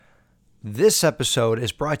This episode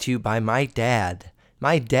is brought to you by my dad.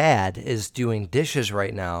 My dad is doing dishes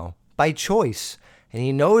right now by choice. And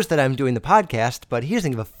he knows that I'm doing the podcast, but he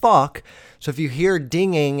doesn't give a fuck. So if you hear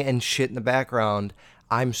dinging and shit in the background,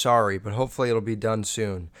 I'm sorry, but hopefully it'll be done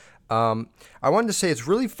soon. I wanted to say it's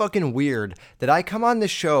really fucking weird that I come on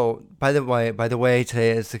this show. By the way,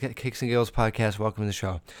 today is the Kicks and Giggles podcast. Welcome to the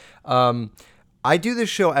show. I do this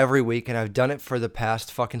show every week, and I've done it for the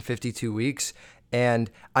past fucking 52 weeks.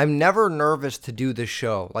 And I'm never nervous to do this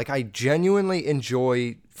show. Like, I genuinely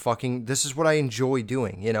enjoy this is what I enjoy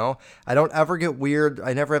doing, you know? I don't ever get weird.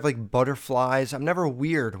 I never have, like, butterflies. I'm never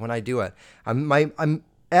weird when I do it. I'm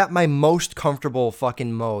at my most comfortable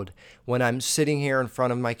fucking mode when I'm sitting here in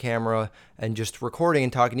front of my camera and just recording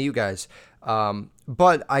and talking to you guys.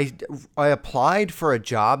 But I applied for a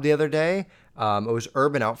job the other day. It was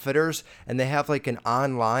Urban Outfitters, and they have, like, an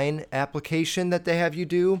online application that they have you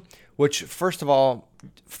do. Which, first of all,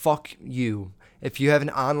 fuck you. If you have an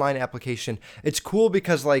online application, it's cool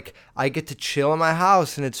because, like, I get to chill in my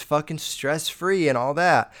house and it's fucking stress-free and all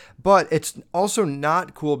that. But it's also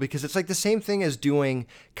not cool because it's like the same thing as doing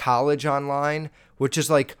college online, which is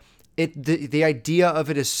like, the idea of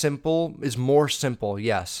it is more simple.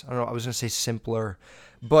 Yes. I don't know. I was going to say simpler,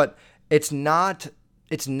 but it's not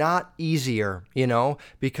easier, you know,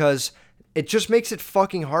 because it just makes it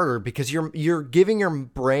fucking harder because you're giving your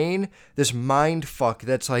brain this mind fuck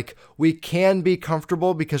that's like, we can be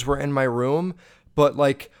comfortable because we're in my room, but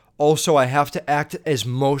like also I have to act as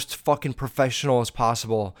most fucking professional as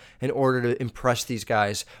possible in order to impress these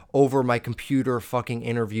guys over my computer fucking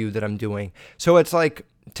interview that I'm doing. So it's like,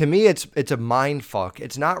 to me, it's a mind fuck.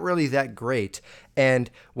 It's not really that great. And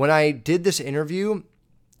when I did this interview,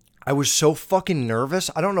 I was so fucking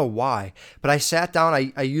nervous. I don't know why, but I sat down.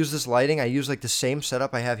 I used this lighting. I used like the same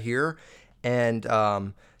setup I have here. And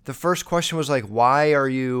the first question was like, why are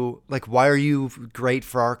you great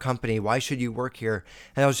for our company? Why should you work here?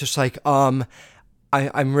 And I was just like, I'm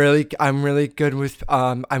really good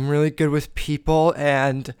with people,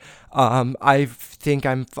 and I think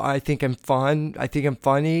I'm fun. I think I'm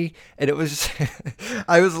funny, and it was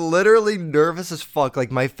I was literally nervous as fuck. Like,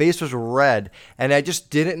 my face was red, and I just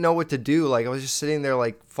didn't know what to do. Like, I was just sitting there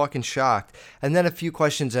like fucking shocked. And then a few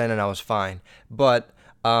questions in, and I was fine. But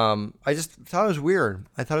I just thought it was weird.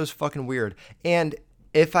 I thought it was fucking weird. And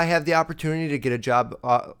if I have the opportunity to get a job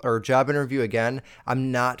or job interview again,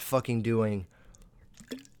 I'm not fucking doing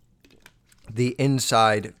the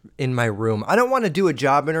inside in my room. I don't want to do a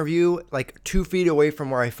job interview like 2 feet away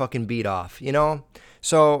from where I fucking beat off, you know?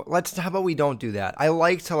 So how about we don't do that? I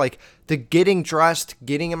like to like the getting dressed,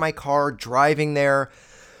 getting in my car, driving there,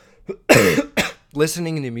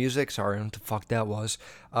 listening to music. Sorry, I don't know what the fuck that was.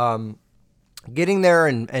 Getting there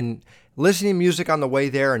and listening to music on the way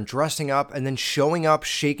there and dressing up and then showing up,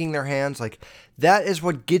 shaking their hands. Like, that is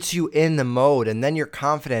what gets you in the mode. And then you're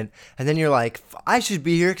confident. And then you're like, I should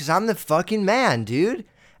be here because I'm the fucking man, dude.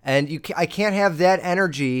 And I can't have that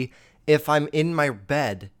energy if I'm in my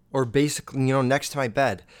bed or basically, you know, next to my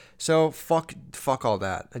bed. So fuck all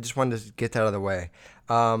that. I just wanted to get that out of the way.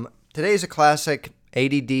 Today's a classic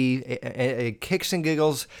ADD, a Kicks and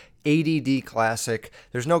Giggles ADD classic.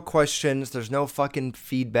 There's no questions. There's no fucking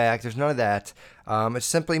feedback. There's none of that. It's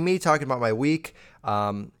simply me talking about my week.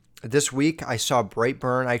 This week, I saw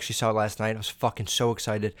Brightburn. I actually saw it last night. I was fucking so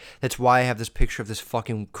excited. That's why I have this picture of this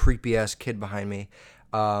fucking creepy-ass kid behind me.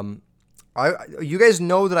 You guys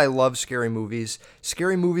know that I love scary movies.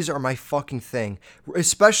 Scary movies are my fucking thing.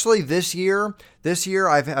 Especially this year. This year,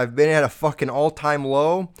 I've been at a fucking all-time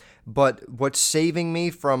low. But what's saving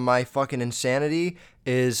me from my fucking insanity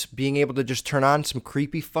is being able to just turn on some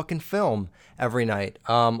creepy fucking film every night,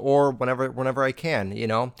 or whenever I can, you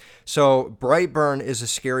know? So Brightburn is a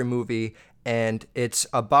scary movie, and it's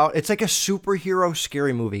like a superhero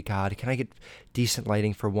scary movie. God, can I get decent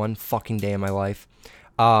lighting for one fucking day in my life?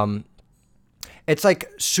 It's like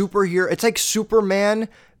it's like Superman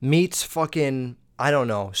meets fucking, I don't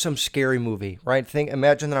know, some scary movie, right?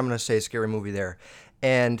 Imagine that I'm going to say a scary movie there.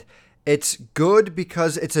 And it's good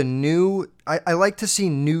because it's a new... I like to see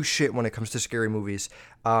new shit when it comes to scary movies.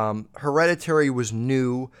 Hereditary was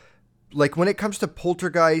new. Like, when it comes to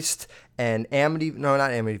Poltergeist and not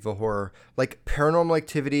Amityville Horror, like Paranormal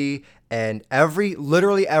Activity and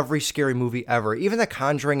literally every scary movie ever, even The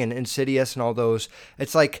Conjuring and Insidious and all those,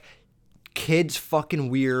 it's like kid's fucking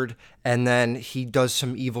weird, and then he does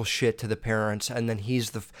some evil shit to the parents, and then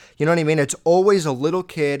he's you know what I mean? It's always a little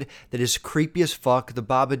kid that is creepy as fuck, the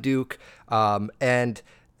Babadook, and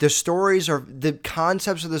the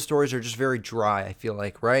concepts of the stories are just very dry, I feel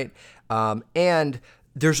like, right? And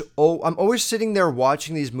I'm always sitting there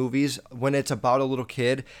watching these movies when it's about a little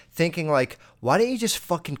kid, thinking like, why don't you just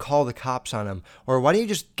fucking call the cops on him, or why don't you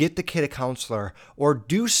just get the kid a counselor, or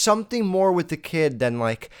do something more with the kid than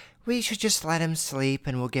like, we should just let him sleep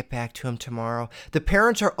and we'll get back to him tomorrow. The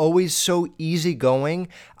parents are always so easygoing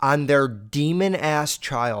on their demon ass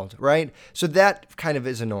child, right? So that kind of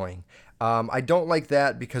is annoying. I don't like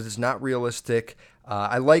that because it's not realistic.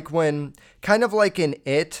 I like when, kind of like in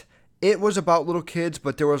It was about little kids,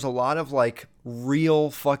 but there was a lot of like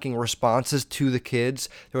real fucking responses to the kids.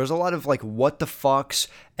 There was a lot of like what the fucks,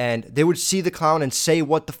 and they would see the clown and say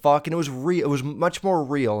what the fuck, and it was real. It was much more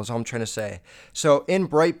real, is all I'm trying to say. So in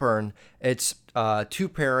Brightburn, it's two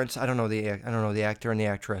parents. I don't know the actor and the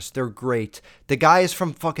actress. They're great. The guy is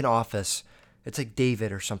from fucking Office. It's like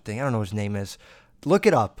David or something. I don't know what his name is. Look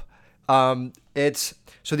it up. It's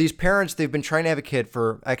so these parents, they've been trying to have a kid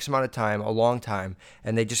for X amount of time, a long time,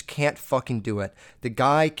 and they just can't fucking do it. The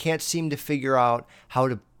guy can't seem to figure out how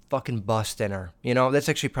to fucking bust in her. You know, that's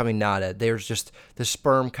actually probably not it. There's just the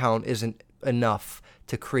sperm count isn't enough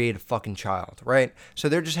to create a fucking child, right? So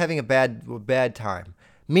they're just having a bad time.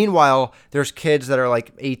 Meanwhile, there's kids that are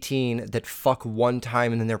like 18 that fuck one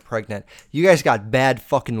time and then they're pregnant. You guys got bad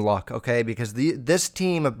fucking luck, okay? Because these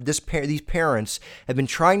parents have been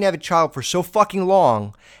trying to have a child for so fucking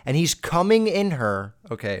long, and he's coming in her.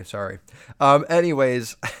 Okay, sorry.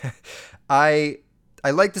 Anyways, I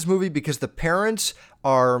like this movie because the parents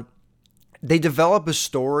they develop a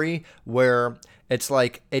story where it's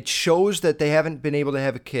like, it shows that they haven't been able to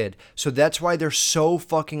have a kid. So that's why they're so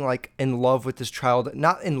fucking like in love with this child.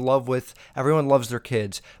 Not in love with, everyone loves their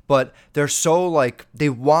kids, but they're so like, they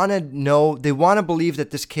want to believe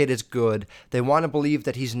that this kid is good. They want to believe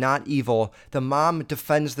that he's not evil. The mom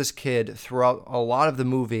defends this kid throughout a lot of the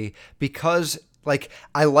movie because, like,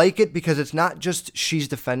 I like it because it's not just she's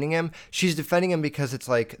defending him. She's defending him because it's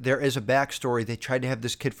like there is a backstory. They tried to have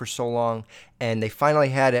this kid for so long and they finally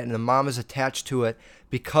had it, and the mom is attached to it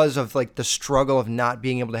because of like the struggle of not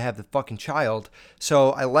being able to have the fucking child.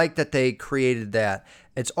 So I like that they created that.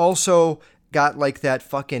 It's also got like that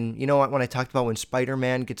fucking, you know what, when I talked about when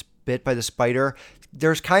Spider-Man gets bit by the spider,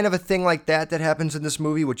 there's kind of a thing like that happens in this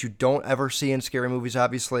movie, which you don't ever see in scary movies,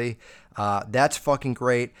 obviously. That's fucking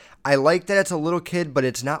great. I like that it's a little kid, but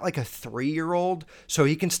it's not like a 3-year-old, so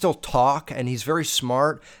he can still talk, and he's very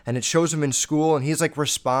smart, and it shows him in school, and he's like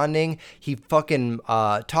responding. He fucking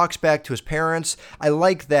talks back to his parents. I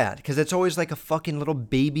like that, because it's always like a fucking little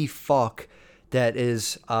baby fuck that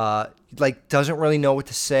is like doesn't really know what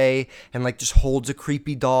to say and like just holds a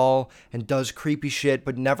creepy doll and does creepy shit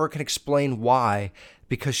but never can explain why,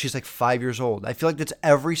 because she's like 5 years old. I feel like that's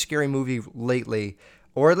every scary movie lately,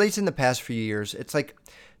 or at least in the past few years. It's like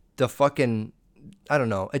the fucking, I don't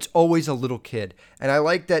know, it's always a little kid. And I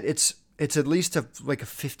like that it's at least like a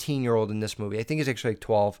 15-year-old in this movie. I think it's actually like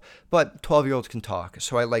 12, but 12-year-olds can talk,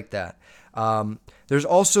 so I like that. There's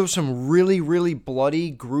also some really, really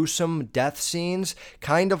bloody, gruesome death scenes,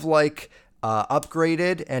 kind of like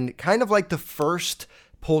Upgraded, and kind of like the first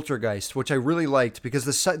Poltergeist, which I really liked because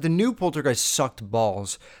the new Poltergeist sucked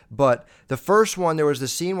balls. But the first one, there was the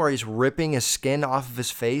scene where he's ripping his skin off of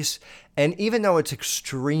his face, and even though it's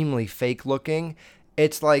extremely fake looking,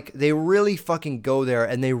 it's like they really fucking go there,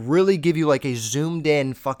 and they really give you like a zoomed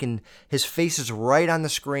in fucking, his face is right on the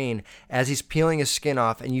screen as he's peeling his skin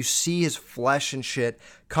off, and you see his flesh and shit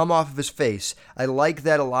come off of his face. I like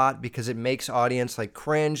that a lot because it makes audience like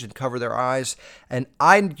cringe and cover their eyes. And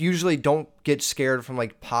I usually don't get scared from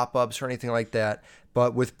like pop-ups or anything like that,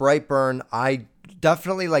 but with Brightburn, I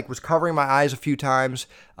definitely like was covering my eyes a few times.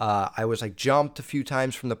 I was like jumped a few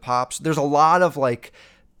times from the pops. There's a lot of like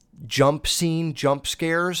jump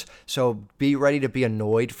scares, so be ready to be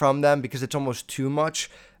annoyed from them because it's almost too much.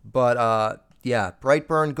 But yeah,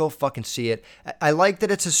 Brightburn, go fucking see it. I like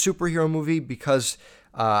that it's a superhero movie because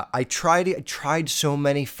I tried so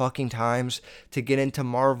many fucking times to get into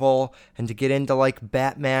Marvel and to get into like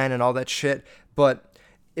Batman and all that shit, but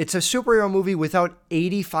it's a superhero movie without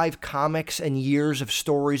 85 comics and years of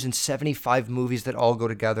stories and 75 movies that all go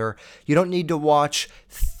together. You don't need to watch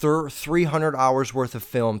 300 hours worth of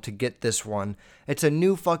film to get this one. It's a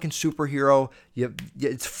new fucking superhero.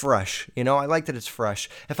 It's fresh. You know, I like that it's fresh.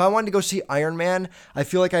 If I wanted to go see Iron Man, I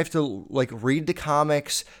feel like I have to like read the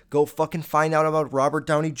comics, go fucking find out about Robert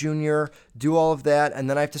Downey Jr., do all of that, and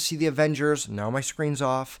then I have to see the Avengers. Now my screen's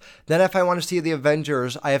off. Then if I want to see the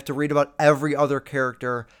Avengers, I have to read about every other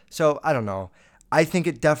character. So I don't know. I think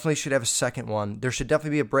it definitely should have a second one. There should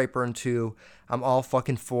definitely be a Brightburn 2. I'm all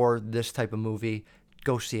fucking for this type of movie.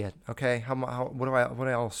 Go see it, okay? What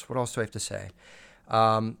else do I have to say?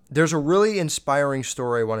 There's a really inspiring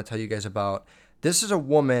story I want to tell you guys about This is a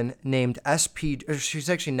woman named SP. She's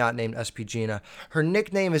actually not named SP Gina. Her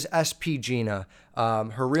nickname is SP Gina.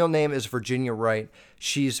 Her real name is Virginia Wright.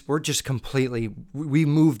 We're just completely, we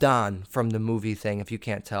moved on from the movie thing, if you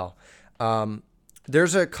can't tell.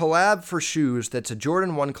 There's a collab for shoes that's a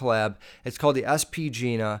Jordan 1 collab. It's called the SP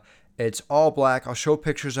Gina. It's all black. I'll show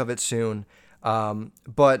pictures of it soon.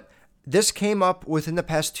 But this came up within the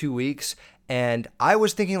past 2 weeks, and I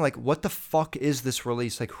was thinking, like, what the fuck is this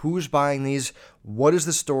release? Like, who's buying these? What is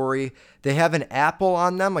the story? They have an apple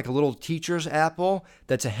on them, like a little teacher's apple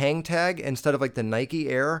that's a hang tag instead of like the Nike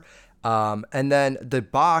Air. And then the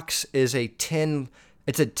box is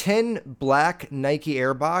it's a tin black Nike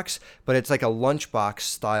Air box, but it's like a lunchbox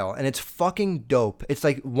style, and it's fucking dope. It's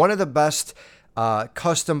like one of the best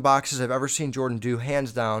custom boxes I've ever seen Jordan do,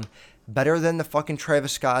 hands down. Better than the fucking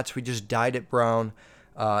Travis Scott's. We just dyed it brown.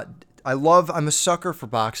 I'm a sucker for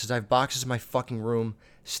boxes. I have boxes in my fucking room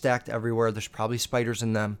stacked everywhere. There's probably spiders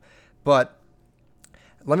in them. But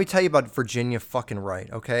let me tell you about Virginia fucking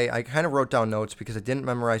Wright, okay? I kind of wrote down notes because I didn't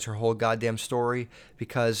memorize her whole goddamn story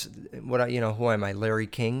because, who am I, Larry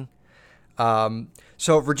King?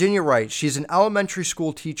 So Virginia Wright, she's an elementary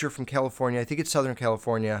school teacher from California. I think it's Southern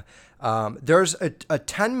California. There's a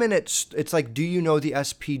 10-minute, it's like, do you know the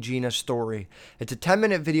SP Gina story? It's a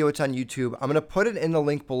 10-minute video. It's on YouTube. I'm going to put it in the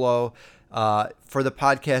link below for the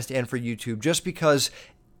podcast and for YouTube, just because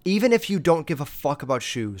even if you don't give a fuck about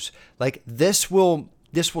shoes, like this will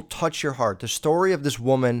touch your heart. The story of this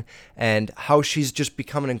woman and how she's just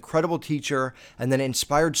become an incredible teacher and then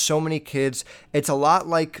inspired so many kids. It's a lot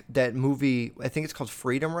like that movie, I think it's called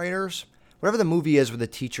Freedom Writers. Whatever the movie is where the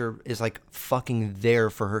teacher is like fucking there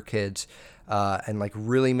for her kids and like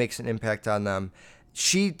really makes an impact on them.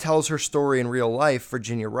 She tells her story in real life,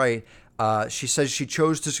 Virginia Wright. She says she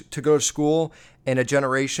chose to go to school in a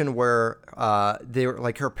generation where they were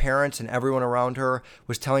like, her parents and everyone around her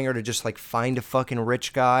was telling her to just like find a fucking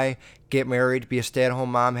rich guy, get married, be a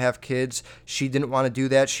stay-at-home mom, have kids. She didn't want to do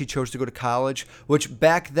that. She chose to go to college, which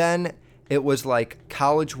back then it was like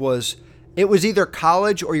it was either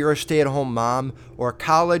college or you're a stay-at-home mom, or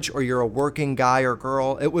college or you're a working guy or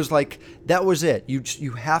girl. It was like, that was it.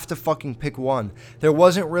 You have to fucking pick one. There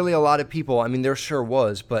wasn't really a lot of people. I mean, there sure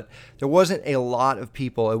was, but there wasn't a lot of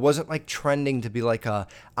people. It wasn't like trending to be like a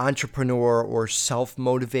entrepreneur or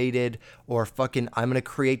self-motivated or fucking, I'm going to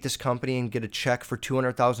create this company and get a check for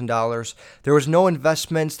 $200,000. There was no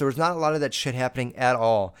investments. There was not a lot of that shit happening at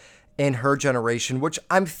all in her generation, which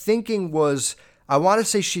I'm thinking was, I want to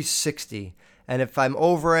say she's 60, and if I'm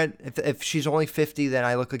over it, if she's only 50, then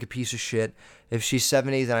I look like a piece of shit. If she's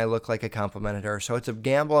 70, then I look like I complimented her. So it's a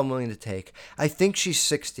gamble I'm willing to take. I think she's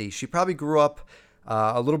 60. She probably grew up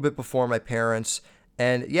a little bit before my parents,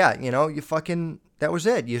 and yeah, that was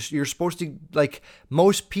it. You're supposed to, like,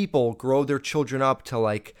 most people grow their children up to,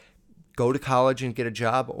 like, go to college and get a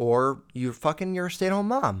job, or you're a stay-at-home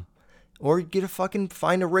mom, or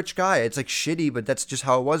find a rich guy. It's like shitty, but that's just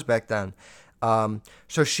how it was back then.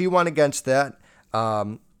 So she went against that.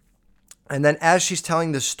 And then as she's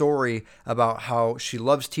telling this story about how she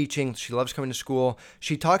loves teaching, she loves coming to school,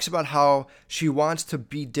 she talks about how she wants to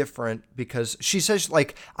be different because she says,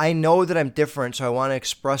 like, I know that I'm different, so I want to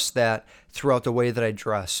express that throughout the way that I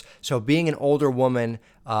dress. So being an older woman,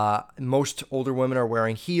 most older women are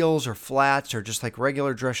wearing heels or flats or just like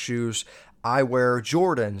regular dress shoes. I wear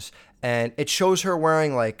Jordans, and it shows her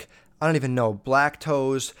wearing like, I don't even know, black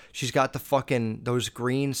toes. She's got those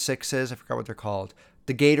green sixes. I forgot what they're called.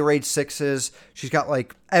 The Gatorade sixes. She's got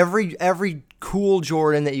like every cool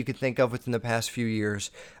Jordan that you could think of within the past few years.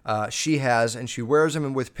 She has, and she wears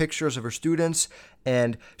them with pictures of her students.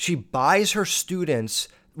 And she buys her students,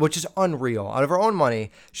 which is unreal, out of her own money.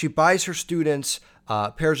 She buys her students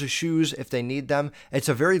pairs of shoes if they need them. It's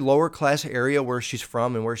a very lower class area where she's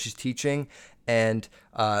from and where she's teaching. And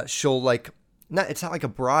she'll like, it's not like a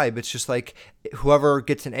bribe. It's just like whoever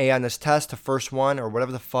gets an A on this test, the first one or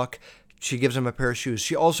whatever the fuck, she gives them a pair of shoes.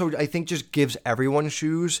 She also, I think, just gives everyone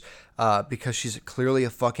shoes because she's clearly a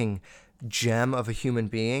fucking gem of a human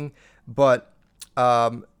being. But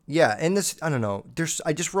yeah, and this, I don't know.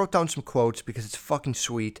 I just wrote down some quotes because it's fucking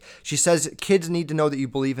sweet. She says kids need to know that you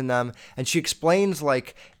believe in them, and she explains,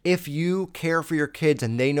 like, if you care for your kids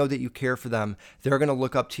and they know that you care for them, they're gonna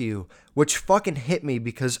look up to you, which fucking hit me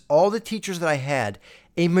because all the teachers that I had,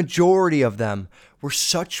 a majority of them were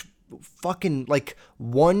such fucking like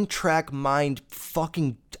one-track mind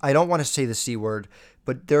fucking, I don't want to say the C word,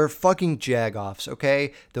 but they're fucking jagoffs,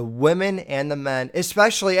 okay? The women and the men,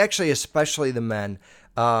 especially the men.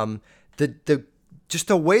 Just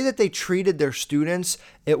the way that they treated their students,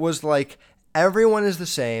 it was like everyone is the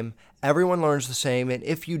same, Everyone learns the same, and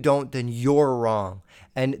if you don't, then you're wrong.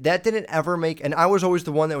 And that didn't ever make, and I was always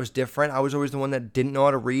the one that was different. I was always the one that didn't know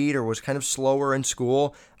how to read or was kind of slower in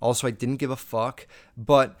school. Also, I didn't give a fuck.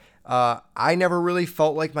 But I never really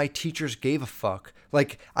felt like my teachers gave a fuck.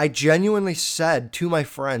 Like, I genuinely said to my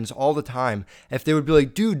friends all the time, if they would be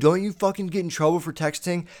like, dude, don't you fucking get in trouble for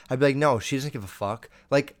texting? I'd be like, no, she doesn't give a fuck.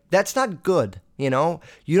 Like, that's not good. You know,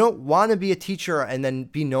 you don't want to be a teacher and then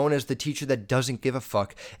be known as the teacher that doesn't give a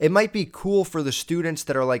fuck. It might be cool for the students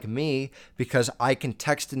that are like me because I can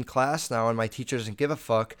text in class now and my teacher doesn't give a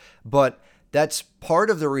fuck. But that's part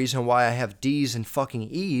of the reason why I have D's and fucking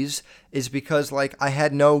E's is because, like, I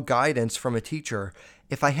had no guidance from a teacher.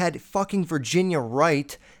 If I had fucking Virginia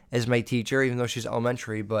Wright as my teacher, even though she's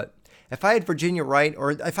elementary, but if I had Virginia Wright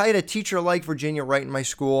or if I had a teacher like Virginia Wright in my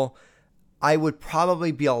school, I would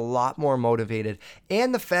probably be a lot more motivated.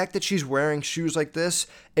 And the fact that she's wearing shoes like this,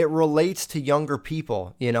 it relates to younger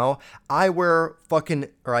people, you know? I wear fucking,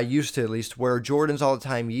 or I used to at least, wear Jordans all the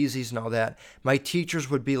time, Yeezys and all that. My teachers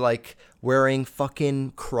would be like wearing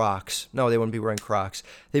fucking Crocs. No, they wouldn't be wearing Crocs.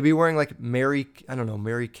 They'd be wearing like Mary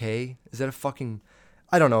Kay? Is that a fucking...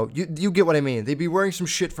 I don't know. You get what I mean. They'd be wearing some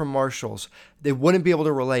shit from Marshalls. They wouldn't be able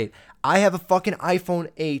to relate. I have a fucking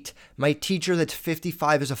iPhone 8. My teacher that's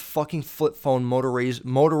 55 is a fucking flip phone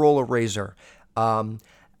Motorola Razr.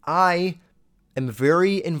 I am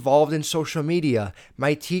very involved in social media.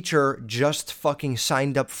 My teacher just fucking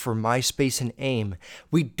signed up for MySpace and AIM.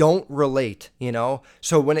 We don't relate, you know?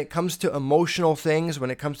 So when it comes to emotional things,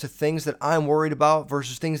 when it comes to things that I'm worried about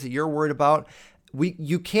versus things that you're worried about,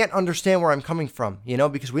 you can't understand where I'm coming from, you know,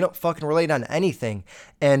 because we don't fucking relate on anything.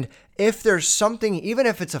 And if there's something, even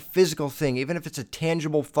if it's a physical thing, even if it's a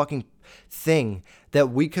tangible fucking thing that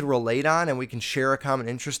we could relate on and we can share a common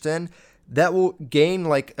interest in, that will gain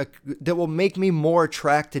that will make me more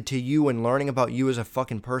attracted to you and learning about you as a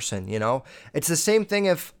fucking person, you know? It's the same thing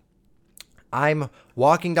if I'm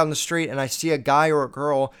walking down the street and I see a guy or a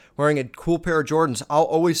girl wearing a cool pair of Jordans. I'll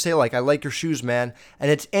always say, like, I like your shoes, man.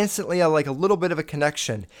 And it's instantly a little bit of a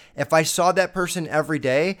connection. If I saw that person every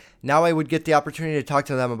day, now I would get the opportunity to talk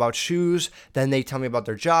to them about shoes. Then they tell me about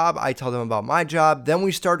their job. I tell them about my job. Then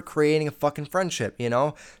we start creating a fucking friendship, you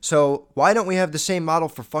know? So why don't we have the same model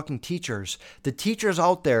for fucking teachers? The teachers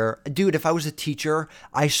out there, dude, if I was a teacher,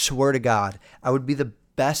 I swear to God, I would be the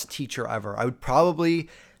best teacher ever. I would probably...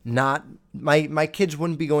 not my kids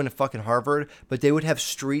wouldn't be going to fucking Harvard, but they would have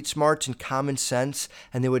street smarts and common sense,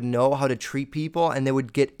 and they would know how to treat people, and they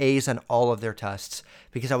would get A's on all of their tests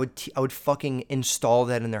because I would fucking install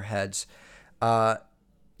that in their heads.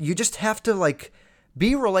 You just have to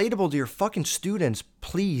be relatable to your fucking students,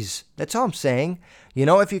 please. That's all I'm saying. You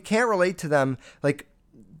know, if you can't relate to them,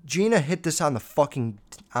 Gina hit this on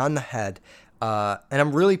the head. And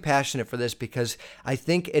I'm really passionate for this because I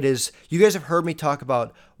think it is, you guys have heard me talk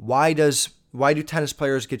about why do tennis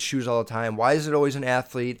players get shoes all the time? Why is it always an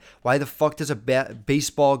athlete? Why the fuck does a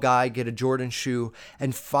baseball guy get a Jordan shoe?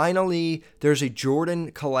 And finally, there's a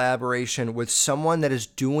Jordan collaboration with someone that is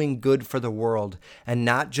doing good for the world and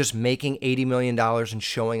not just making $80 million and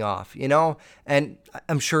showing off, you know? And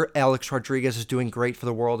I'm sure Alex Rodriguez is doing great for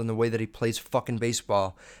the world in the way that he plays fucking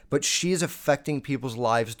baseball, but she's affecting people's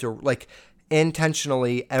lives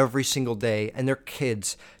intentionally every single day, and they're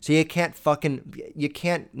kids, so you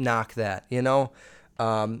can't knock that, you know?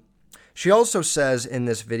 She also says in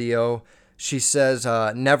this video, she says,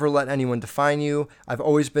 never let anyone define you. I've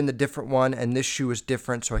always been the different one, and this shoe is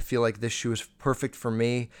different, so I feel like this shoe is perfect for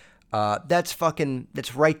me. That's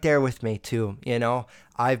right there with me too, you know?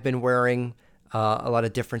 I've been wearing a lot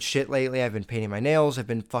of different shit lately. I've been painting my nails.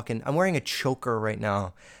 I'm wearing a choker right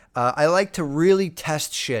now. I like to really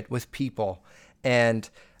test shit with people, and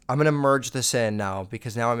I'm going to merge this in now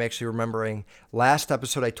because now I'm actually remembering last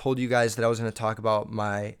episode I told you guys that I was going to talk about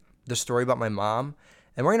the story about my mom,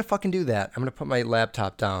 and we're going to fucking do that. I'm going to put my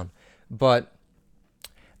laptop down, but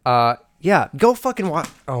yeah, go fucking watch.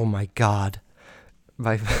 Oh my God.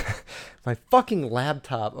 My fucking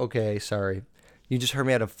laptop. Okay, sorry. You just heard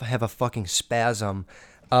me have a fucking spasm.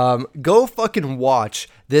 Go fucking watch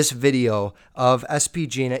this video of SP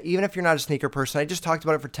Gina, even if you're not a sneaker person. I just talked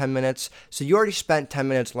about it for 10 minutes, so you already spent 10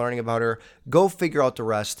 minutes learning about her. Go figure out the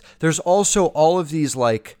rest. There's also all of these,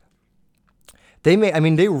 they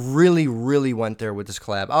really, really went there with this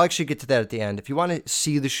collab. I'll actually get to that at the end. If you want to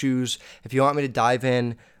see the shoes, if you want me to dive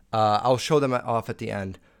in, I'll show them off at the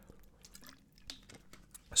end.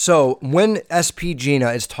 So when SP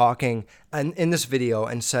Gina is talking in this video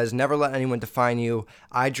and says, never let anyone define you,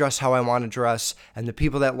 I dress how I want to dress, and the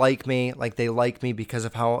people that like me, they like me because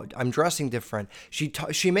of how I'm dressing different.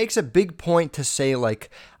 She makes a big point to say,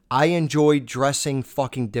 I enjoy dressing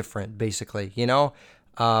fucking different, basically, you know?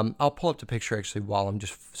 I'll pull up the picture actually while I'm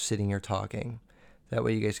just sitting here talking. That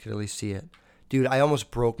way you guys can at least see it. Dude, I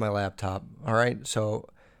almost broke my laptop, all right? So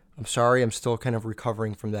I'm sorry, I'm still kind of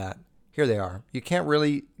recovering from that. Here they are. You can't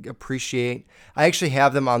really appreciate. I actually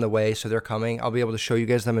have them on the way, so they're coming. I'll be able to show you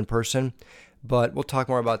guys them in person, but we'll talk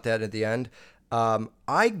more about that at the end.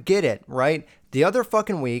 I get it, right? The other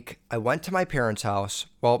fucking week, I went to my parents' house.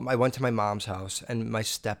 Well, I went to my mom's house and my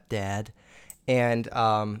stepdad, and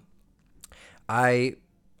I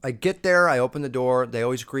get there, I open the door, they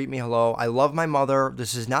always greet me hello. I love my mother.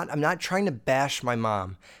 I'm not trying to bash my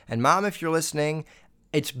mom. And mom, if you're listening,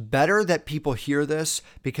 it's better that people hear this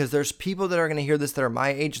because there's people that are going to hear this that are my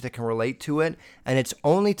age that can relate to it, and it's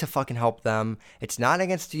only to fucking help them. It's not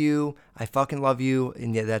against you. I fucking love you,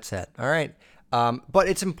 and yeah, that's it. All right? But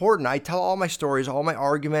it's important. I tell all my stories, all my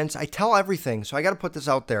arguments. I tell everything, so I got to put this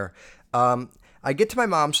out there. I get to my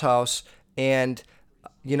mom's house, and,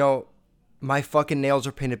 you know, my fucking nails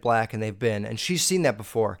are painted black, and they've been, and she's seen that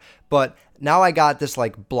before. But now I got this,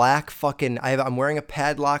 like, black fucking, I'm wearing a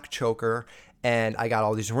padlock choker, and I got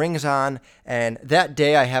all these rings on, and that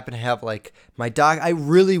day I happened to have, like, my Doc, I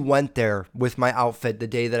really went there with my outfit the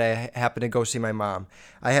day that I happened to go see my mom.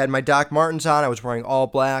 I had my Doc Martens on, I was wearing all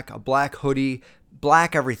black, a black hoodie,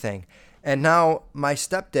 black everything. And now my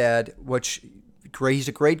stepdad, which, he's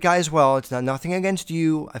a great guy as well, it's nothing against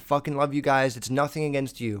you, I fucking love you guys, it's nothing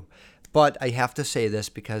against you. But I have to say this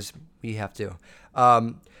because we have to.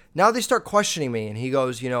 Now they start questioning me, and he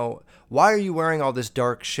goes, you know, why are you wearing all this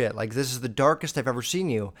dark shit? Like, this is the darkest I've ever seen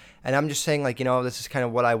you. And I'm just saying, like, you know, this is kind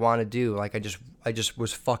of what I want to do. Like, I just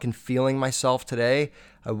was fucking feeling myself today.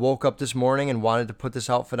 I woke up this morning and wanted to put this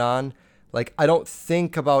outfit on. Like, I don't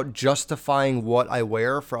think about justifying what I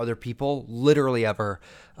wear for other people, literally ever.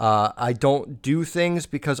 I don't do things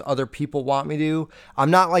because other people want me to. I'm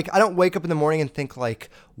not like, I don't wake up in the morning and think like,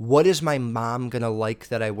 what is my mom going to like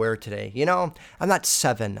that I wear today? You know, I'm not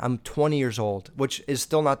 7, I'm 20 years old, which is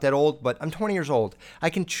still not that old, but I'm 20 years old. I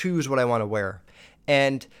can choose what I want to wear.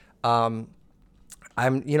 And, they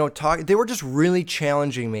were just really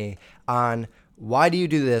challenging me on, why do you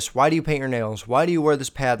do this? Why do you paint your nails? Why do you wear this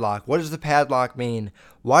padlock? What does the padlock mean?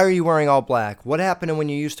 Why are you wearing all black? What happened when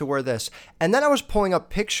you used to wear this? And then I was pulling up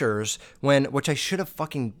pictures which I should have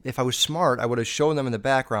fucking, if I was smart, I would have shown them in the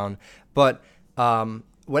background. But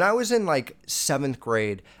when I was in like 7th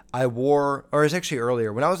grade, or it was actually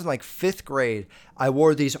earlier, when I was in like 5th grade, I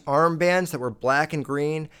wore these armbands that were black and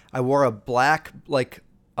green. I wore a black,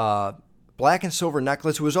 black and silver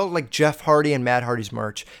necklace. It was all like Jeff Hardy and Matt Hardy's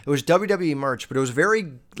merch. It was WWE merch, but it was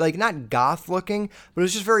very, like, not goth looking, but it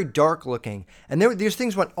was just very dark looking. And these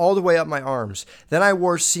things went all the way up my arms. Then I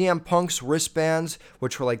wore CM Punk's wristbands,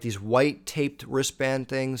 which were like these white taped wristband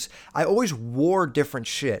things. I always wore different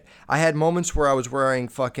shit. I had moments where I was wearing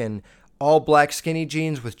fucking all black skinny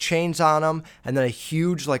jeans with chains on them, and then a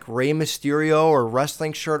huge like Rey Mysterio or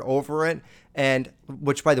wrestling shirt over it. And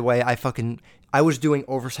which, by the way, I was doing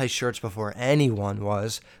oversized shirts before anyone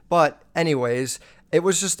was. But anyways, it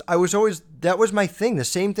was just, that was my thing. The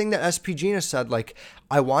same thing that SP Gina said, like,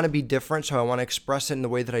 I want to be different, so I want to express it in the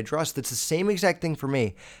way that I dress. That's the same exact thing for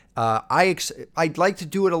me. I'd like to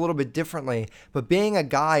do it a little bit differently, but being a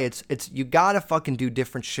guy, it's you gotta fucking do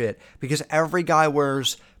different shit because every guy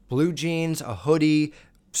wears blue jeans, a hoodie,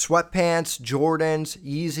 sweatpants, Jordans,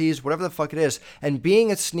 Yeezys, whatever the fuck it is. And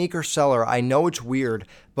being a sneaker seller, I know it's weird,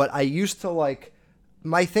 but I used to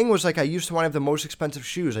my thing was like I used to want to have the most expensive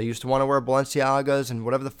shoes. I used to want to wear Balenciagas and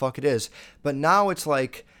whatever the fuck it is. But now it's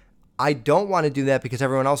like I don't want to do that because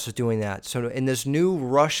everyone else is doing that. So in this new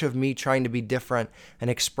rush of me trying to be different and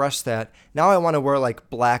express that, now I want to wear like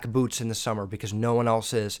black boots in the summer because no one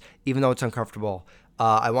else is, even though it's uncomfortable.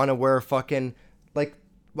 I want to wear fucking like,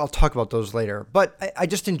 I'll talk about those later, but I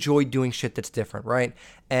just enjoy doing shit that's different, right?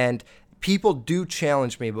 And people do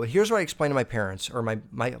challenge me, but here's what I explain to my parents, or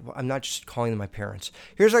I'm not just calling them my parents.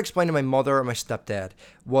 Here's what I explained to my mother or my stepdad,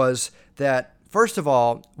 was that, first of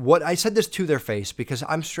all, what I said this to their face, because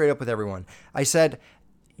I'm straight up with everyone. I said,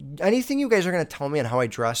 anything you guys are going to tell me on how I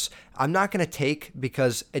dress, I'm not going to take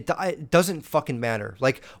because it doesn't fucking matter.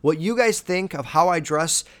 Like, what you guys think of how I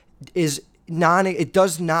dress it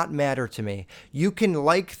does not matter to me. You can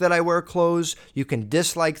like that I wear clothes. You can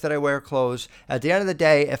dislike that I wear clothes. At the end of the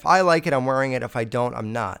day, if I like it, I'm wearing it. If I don't,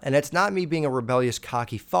 I'm not. And it's not me being a rebellious,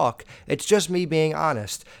 cocky fuck. It's just me being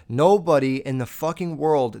honest. Nobody in the fucking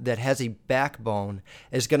world that has a backbone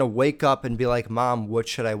is going to wake up and be like, Mom, what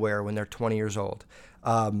should I wear when they're 20 years old?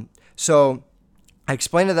 So I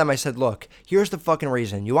explained to them, I said, look, here's the fucking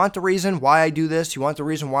reason. You want the reason why I do this? You want the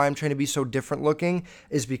reason why I'm trying to be so different looking?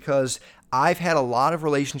 Is because I've had a lot of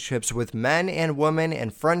relationships with men and women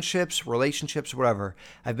and friendships, relationships, whatever.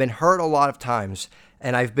 I've been hurt a lot of times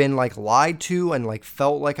and I've been like lied to and like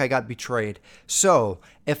felt like I got betrayed. So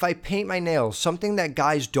if I paint my nails, something that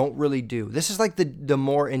guys don't really do, this is like the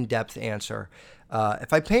more in-depth answer.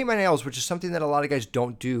 If I paint my nails, which is something that a lot of guys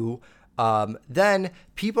don't do, then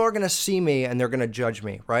people are going to see me and they're going to judge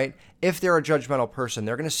me, right? If they're a judgmental person,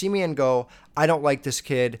 they're going to see me and go, I don't like this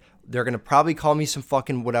kid. They're going to probably call me some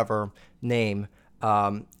fucking whatever name.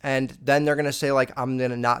 And then they're going to say like, I'm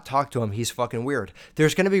going to not talk to him. He's fucking weird.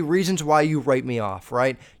 There's going to be reasons why you write me off,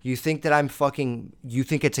 right? You think that you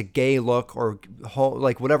think it's a gay look or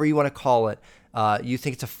like whatever you want to call it. You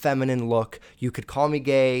think it's a feminine look. You could call me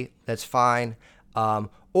gay. That's fine.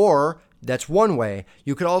 Or that's one way.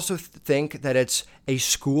 You could also think that it's a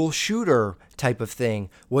school shooter type of thing,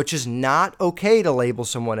 which is not okay to label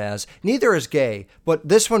someone as. Neither is gay, but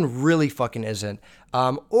this one really fucking isn't.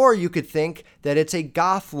 Or you could think that it's a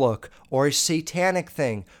goth look or a satanic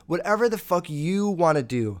thing. Whatever the fuck you want to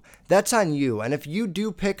do, that's on you. And if you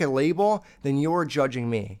do pick a label, then you're judging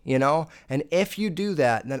me, you know? And if you do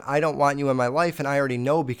that, then I don't want you in my life, and I already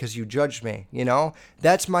know because you judged me, you know?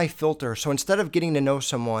 That's my filter. So instead of getting to know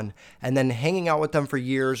someone and then hanging out with them for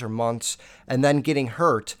years or months and then getting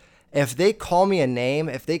hurt, if they call me a name,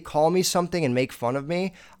 if they call me something and make fun of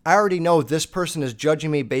me, I already know this person is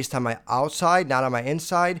judging me based on my outside, not on my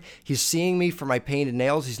inside. He's seeing me for my painted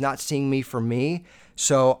nails. He's not seeing me for me.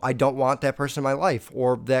 So I don't want that person in my life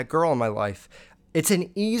or that girl in my life. It's an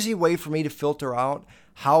easy way for me to filter out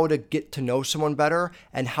how to get to know someone better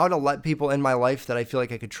and how to let people in my life that I feel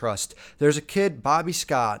like I could trust. There's a kid, Bobby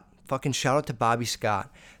Scott. Fucking shout out to Bobby Scott,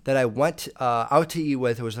 that I went out to eat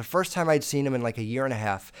with. It was the first time I'd seen him in like a year and a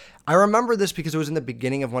half. I remember this because it was in the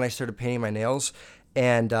beginning of when I started painting my nails.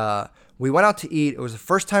 And we went out to eat. It was the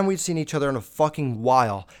first time we'd seen each other in a fucking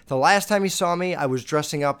while. The last time he saw me, I was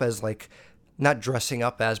dressing up as like, not dressing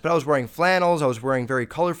up as, but I was wearing flannels. I was wearing very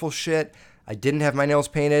colorful shit. I didn't have my nails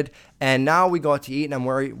painted, and now we go out to eat, and I'm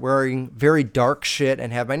wearing very dark shit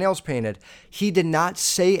and have my nails painted. He did not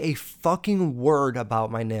say a fucking word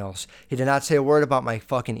about my nails. He did not say a word about my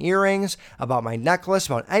fucking earrings, about my necklace,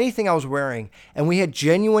 about anything I was wearing. And we had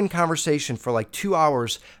genuine conversation for like 2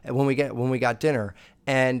 hours when we got dinner,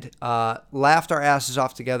 and laughed our asses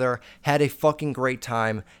off together, had a fucking great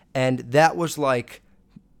time, and that was like,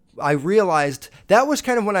 I realized, that was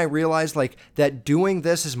kind of when I realized like that doing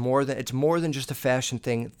this is it's more than just a fashion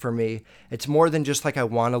thing for me. It's more than just like I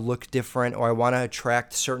want to look different or I want to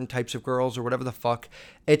attract certain types of girls or whatever the fuck.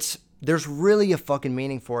 There's really a fucking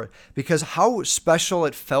meaning for it, because how special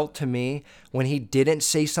it felt to me when he didn't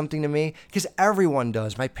say something to me, because everyone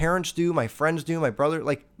does. My parents do, my friends do,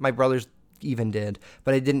 my brothers even did,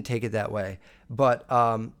 but I didn't take it that way. But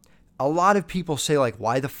a lot of people say like,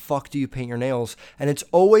 why the fuck do you paint your nails? And it's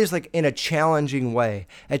always like in a challenging way.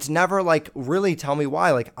 It's never like, really tell me why.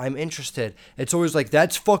 Like, I'm interested. It's always like,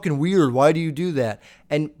 that's fucking weird. Why do you do that?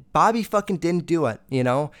 And Bobby fucking didn't do it, you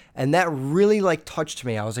know? And that really like touched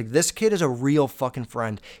me. I was like, this kid is a real fucking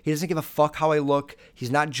friend. He doesn't give a fuck how I look. He's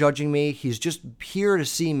not judging me. He's just here to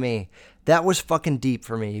see me. That was fucking deep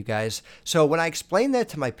for me, you guys. So when I explained that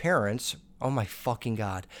to my parents, oh my fucking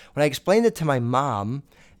God. When I explained it to my mom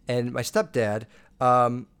and my stepdad,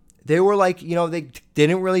 they were like, you know, they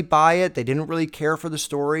didn't really buy it. They didn't really care for the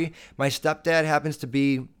story. My stepdad happens to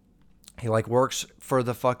be, he like works for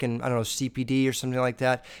the fucking, I don't know, CPD or something like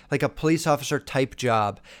that, like a police officer type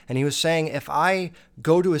job. And he was saying, if I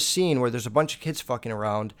go to a scene where there's a bunch of kids fucking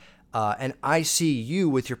around, and I see you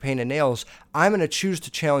with your painted nails, I'm going to choose to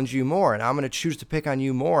challenge you more, and I'm going to choose to pick on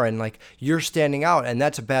you more, and like, you're standing out, and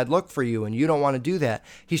that's a bad look for you, and you don't want to do that.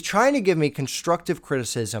 He's trying to give me constructive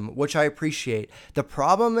criticism, which I appreciate. The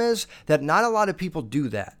problem is that not a lot of people do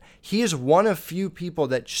that. He is one of few people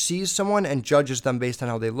that sees someone and judges them based on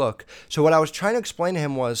how they look. So what I was trying to explain to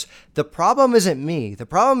him was, the problem isn't me. The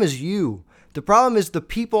problem is you. The problem is the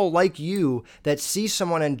people like you that see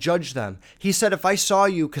someone and judge them. He said, if I saw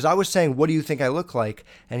you, because I was saying, what do you think I look like?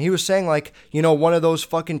 And he was saying like, you know, one of those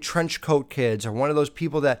fucking trench coat kids, or one of those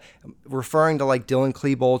people that, referring to like Dylan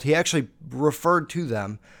Klebold, he actually referred to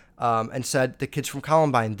them. And said the kids from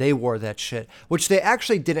Columbine, they wore that shit, which they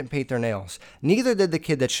actually didn't paint their nails. Neither did the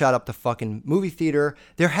kid that shot up the fucking movie theater.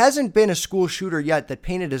 There hasn't been a school shooter yet that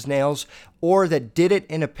painted his nails or that did it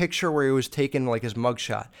in a picture where he was taking like his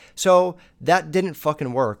mugshot. So that didn't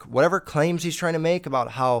fucking work. Whatever claims he's trying to make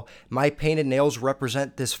about how my painted nails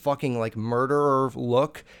represent this fucking like murderer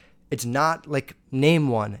look, it's not. Like, name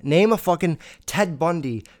one. Name a fucking Ted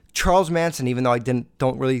Bundy, Charles Manson, even though I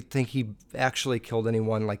don't really think he actually killed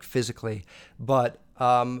anyone like physically, but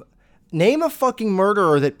name a fucking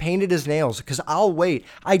murderer that painted his nails, because I'll wait.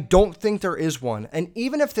 I don't think there is one. And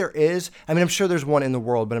even if there is, I mean, I'm sure there's one in the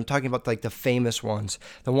world, but I'm talking about like the famous ones,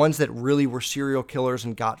 the ones that really were serial killers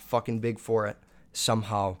and got fucking big for it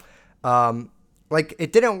somehow. Like,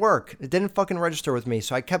 it didn't work. It didn't fucking register with me.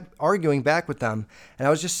 So I kept arguing back with them. And I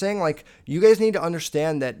was just saying, like, you guys need to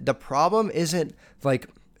understand that the problem isn't like,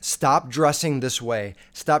 stop dressing this way.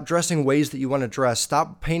 Stop dressing ways that you want to dress.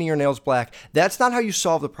 Stop painting your nails black. That's not how you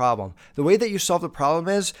solve the problem. The way that you solve the problem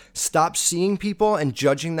is stop seeing people and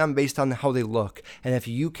judging them based on how they look. And if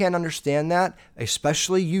you can't understand that,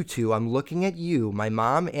 especially you two, I'm looking at you, my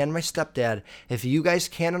mom and my stepdad. If you guys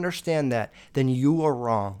can't understand that, then you are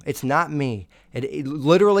wrong. It's not me. It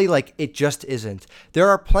literally, like, it just isn't. There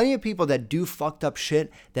are plenty of people that do fucked up shit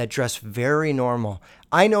that dress very normal.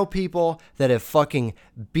 I know people that have fucking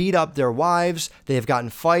beat up their wives. They have gotten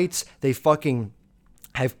fights. They fucking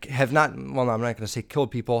have not, well, no, I'm not going to say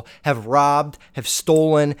killed people, have robbed, have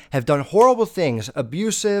stolen, have done horrible things,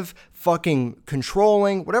 abusive, fucking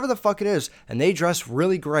controlling, whatever the fuck it is, and they dress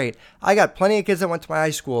really great. I got plenty of kids that went to my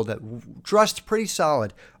high school that dressed pretty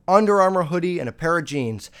solid. Under Armour hoodie and a pair of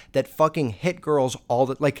jeans that fucking hit girls all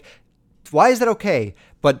the, like, why is that okay?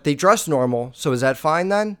 But they dress normal, so is that fine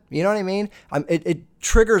then? You know what I mean? It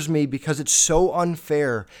triggers me because it's so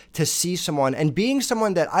unfair to see someone, and being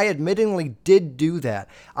someone that I admittingly did do that.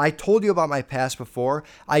 I told you about my past before.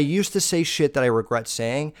 I used to say shit that I regret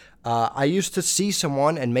saying. I used to see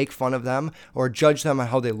someone and make fun of them or judge them on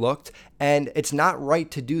how they looked, and it's not right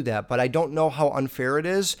to do that, but I don't know how unfair it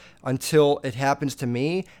is until it happens to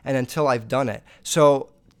me and until I've done it. So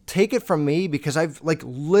take it from me, because I've like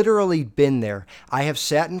literally been there. I have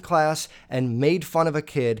sat in class and made fun of a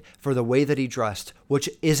kid for the way that he dressed, which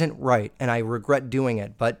isn't right, and I regret doing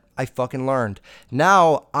it, but I fucking learned.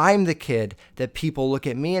 Now I'm the kid that people look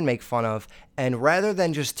at me and make fun of, and rather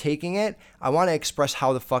than just taking it, I want to express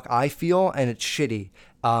how the fuck I feel, and it's shitty.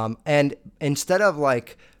 And instead of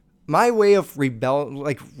like, my way of rebuttal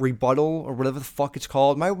or whatever the fuck it's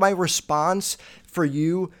called, my response for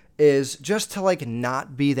you is just to like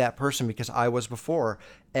not be that person, because I was before,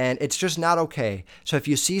 and it's just not okay. So if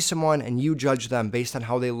you see someone and you judge them based on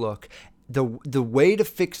how they look, the way to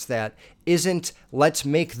fix that isn't let's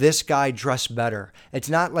make this guy dress better. It's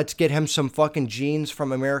not let's get him some fucking jeans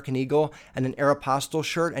from American Eagle and an Aeropostale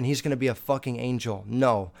shirt and he's going to be a fucking angel.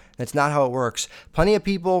 No, that's not how it works. Plenty of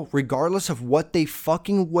people, regardless of what they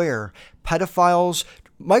fucking wear, pedophiles,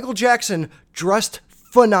 Michael Jackson dressed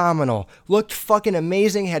phenomenal, looked fucking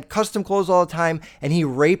amazing, had custom clothes all the time, and he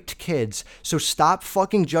raped kids. So stop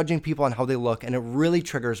fucking judging people on how they look, and it really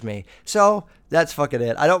triggers me. So that's fucking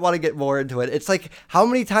it. I don't want to get more into it. It's like, how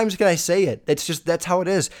many times can I say it? That's how it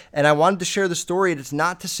is. And I wanted to share the story. It's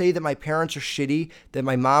not to say that my parents are shitty, that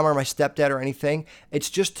my mom or my stepdad or anything. It's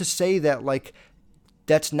just to say that, like,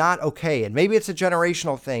 that's not okay. And maybe it's a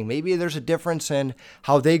generational thing. Maybe there's a difference in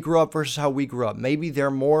how they grew up versus how we grew up. Maybe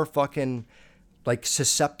they're more fucking like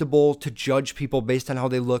susceptible to judge people based on how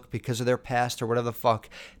they look because of their past or whatever the fuck.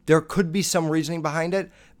 There could be some reasoning behind it,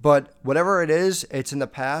 but whatever it is, it's in the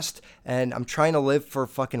past, and I'm trying to live for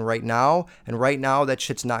fucking right now, and right now that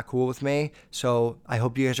shit's not cool with me. So I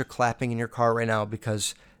hope you guys are clapping in your car right now,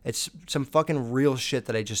 because it's some fucking real shit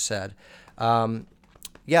that I just said.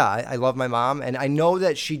 Yeah, I love my mom, and I know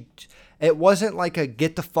that it wasn't like a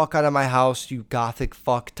get the fuck out of my house, you gothic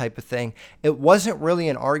fuck type of thing. It wasn't really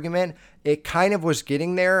an argument. It kind of was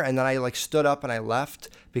getting there, and then I like stood up and I left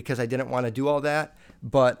because I didn't want to do all that.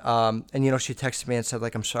 But, and you know, she texted me and said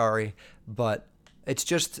like, I'm sorry, but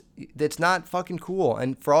it's not fucking cool.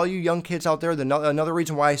 And for all you young kids out there, another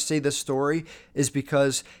reason why I say this story is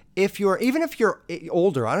because even if you're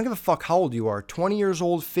older, I don't give a fuck how old you are, 20 years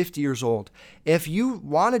old, 50 years old, if you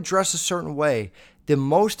want to dress a certain way,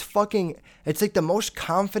 it's like the most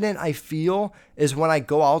confident I feel is when I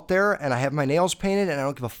go out there and I have my nails painted and I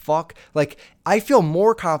don't give a fuck. Like, I feel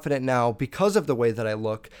more confident now because of the way that I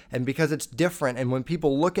look and because it's different. And when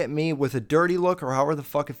people look at me with a dirty look or however the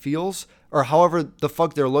fuck it feels, or however the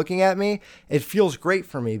fuck they're looking at me, it feels great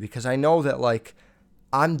for me because I know that, like,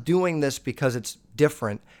 I'm doing this because it's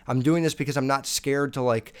different. I'm doing this because I'm not scared to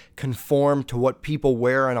like conform to what people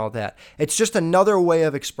wear and all that. It's just another way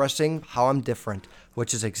of expressing how I'm different,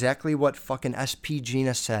 which is exactly what fucking SP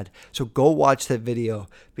Gina said. So go watch that video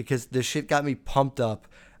because this shit got me pumped up.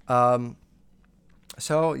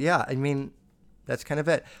 So yeah, I mean, that's kind of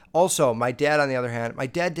it. Also, my dad, on the other hand, my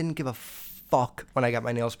dad didn't give a fuck when I got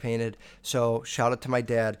my nails painted. So shout out to my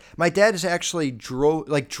dad. My dad is actually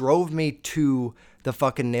drove me to the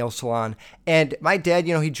fucking nail salon. And my dad,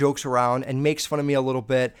 he jokes around and makes fun of me a little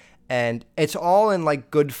bit. And it's all in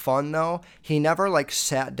like good fun though. He never like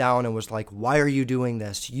sat down and was like, "Why are you doing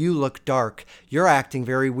this? You look dark. You're acting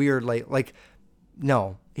very weird." Like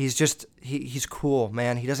no, he's just, he's cool,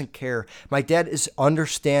 man. He doesn't care. My dad is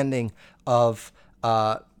understanding of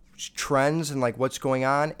trends and like what's going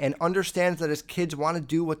on, and understands that his kids want to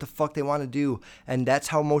do what the fuck they want to do, and that's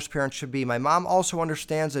how most parents should be. My mom also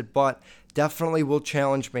understands it, but definitely will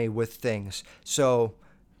challenge me with things. So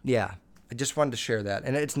yeah, I just wanted to share that.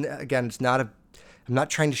 And it's not I'm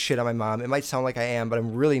not trying to shit on my mom. It might sound like I am, but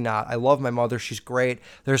I'm really not. I love my mother. She's great.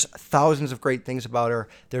 There's thousands of great things about her.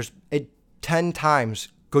 There's 10 times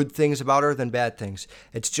good things about her than bad things.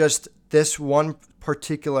 It's just this one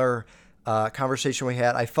particular conversation we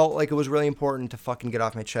had, I felt like it was really important to fucking get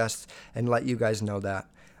off my chest and let you guys know that.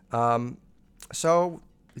 So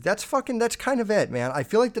that's kind of it, man. I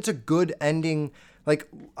feel like that's a good ending. Like,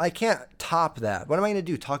 I can't top that. What am I gonna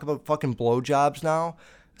do? Talk about fucking blowjobs now?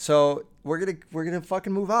 So we're gonna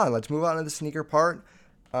fucking move on. Let's move on to the sneaker part.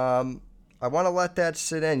 I want to let that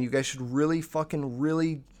sit in. You guys should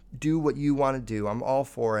really do what you want to do. I'm all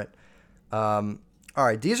for it. All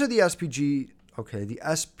right, these are the the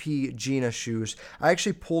SP Gina shoes. I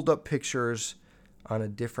actually pulled up pictures on a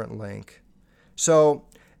different link. So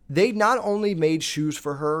they not only made shoes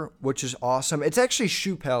for her, which is awesome. It's actually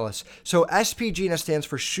Shoe Palace. So SP Gina stands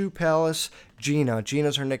for Shoe Palace Gina.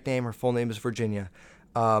 Gina's her nickname. Her full name is Virginia.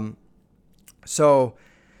 So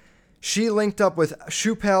she linked up with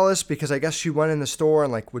Shoe Palace because I guess she went in the store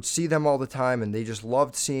and like would see them all the time, and they just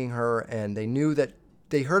loved seeing her, and they knew that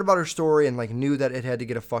they heard about her story and like knew that it had to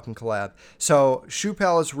get a fucking collab. So Shoe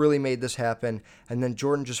Palace really made this happen, and then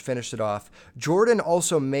Jordan just finished it off. Jordan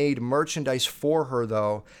also made merchandise for her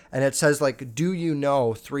though, and it says like, "Do you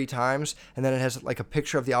know?" 3 times, and then it has like a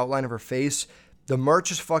picture of the outline of her face. The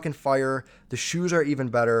merch is fucking fire. The shoes are even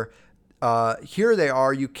better. Here they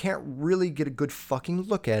are. You can't really get a good fucking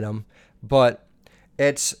look at them, but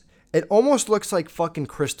it almost looks like fucking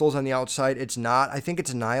crystals on the outside. It's not. I think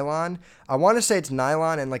it's nylon. I want to say it's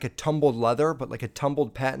nylon and like a tumbled leather, but like a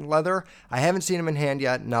tumbled patent leather. I haven't seen them in hand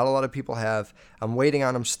yet. Not a lot of people have. I'm waiting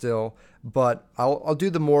on them still, but I'll do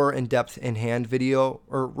the more in-depth in-hand video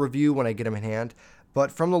or review when I get them in hand.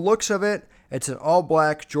 But from the looks of it, it's an all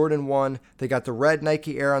black Jordan 1. They got the red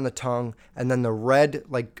Nike Air on the tongue, and then the red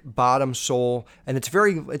like bottom sole, and it's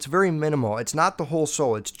very minimal. It's not the whole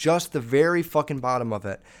sole. It's just the very fucking bottom of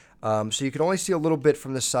it. So you can only see a little bit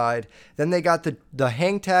from the side. Then they got the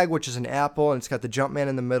hang tag, which is an apple, and it's got the Jumpman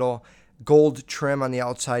in the middle, gold trim on the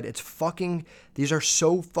outside. These are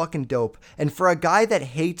so fucking dope. And for a guy that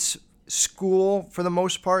hates school for the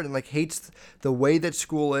most part and like hates the way that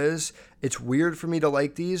school is, it's weird for me to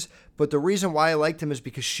like these. But the reason why I liked them is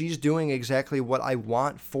because she's doing exactly what I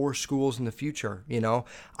want for schools in the future.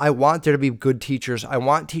 I want there to be good teachers. I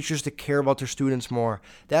want teachers to care about their students more.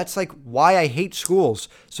 That's like why I hate schools.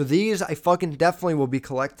 So these I fucking definitely will be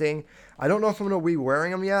collecting. I don't know if I'm going to be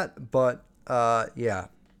wearing them yet, but yeah,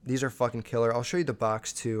 these are fucking killer. I'll show you the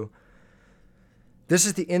box too. This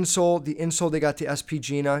is the insole. The insole, they got the SP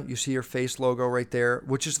Gina. You see your face logo right there,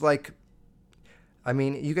 which is like, I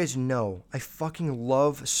mean, you guys know, I fucking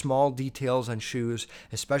love small details on shoes,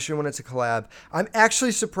 especially when it's a collab. I'm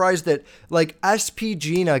actually surprised that, like, SP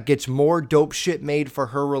Gina gets more dope shit made for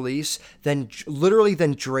her release than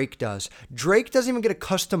Drake does. Drake doesn't even get a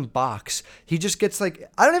custom box. He just gets, like,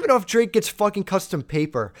 I don't even know if Drake gets fucking custom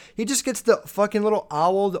paper. He just gets the fucking little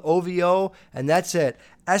owl, the OVO, and that's it.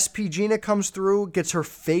 SP Gina comes through, gets her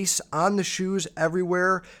face on the shoes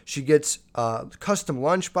everywhere. She gets a custom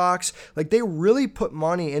lunchbox. Like, they really put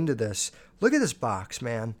money into this. Look at this box,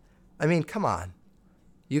 man. I mean, come on.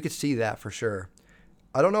 You could see that for sure.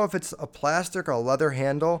 I don't know if it's a plastic or a leather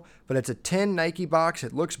handle, but it's a tin Nike box.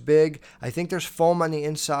 It looks big. I think there's foam on the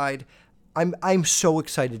inside. I'm so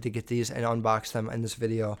excited to get these and unbox them in this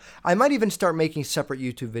video. I might even start making separate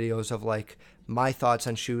YouTube videos of like my thoughts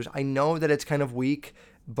on shoes. I know that it's kind of weak,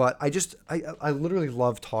 but I literally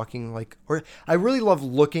love talking or I really love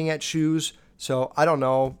looking at shoes. So I don't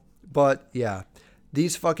know, but yeah,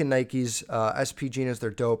 these fucking Nikes, SP Ginas,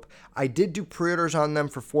 they're dope. I did do pre-orders on them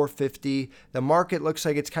for $450. The market looks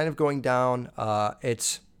like it's kind of going down. I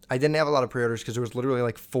didn't have a lot of pre-orders because it was literally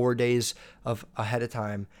like 4 days ahead of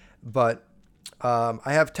time. But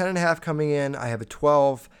I have 10.5 coming in. I have a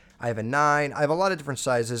 12. I have a 9. I have a lot of different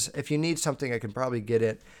sizes. If you need something, I can probably get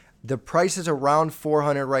it. The price is around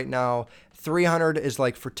 $400 right now. $300 is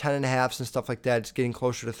like for 10 and a halves and stuff like that. It's getting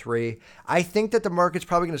closer to $3. I think that the market's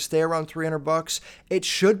probably going to stay around $300. It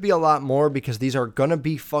should be a lot more because these are going to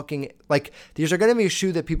be fucking, like, these are going to be a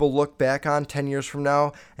shoe that people look back on 10 years from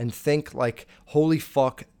now and think like, holy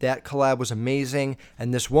fuck, that collab was amazing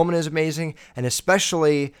and this woman is amazing. And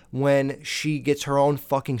especially when she gets her own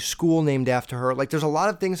fucking school named after her. Like, there's a lot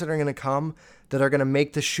of things that are going to come that are going to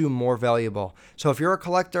make the shoe more valuable. So if you're a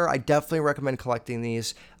collector, I definitely recommend collecting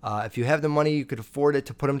these. If you have the money, you could afford it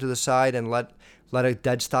to put them to the side and let a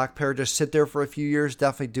dead stock pair just sit there for a few years.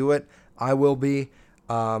 Definitely do it. I will be.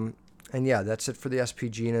 And yeah, that's it for the SP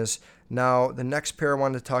Ginas. Now, the next pair I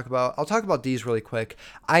wanted to talk about, I'll talk about these really quick.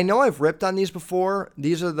 I know I've ripped on these before.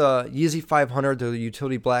 These are the Yeezy 500, they're the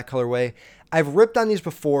utility black colorway. I've ripped on these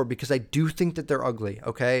before because I do think that they're ugly,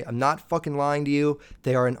 okay? I'm not fucking lying to you.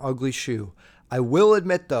 They are an ugly shoe. I will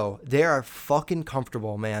admit, though, they are fucking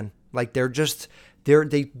comfortable, man. Like, they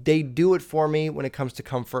do it for me when it comes to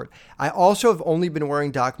comfort. I also have only been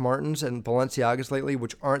wearing Doc Martens and Balenciagas lately,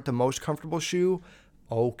 which aren't the most comfortable shoe.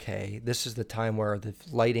 Okay, this is the time where the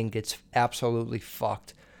lighting gets absolutely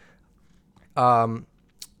fucked.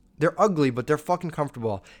 They're ugly, but they're fucking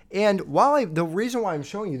comfortable. And the reason why I'm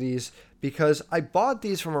showing you these, because I bought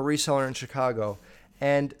these from a reseller in Chicago.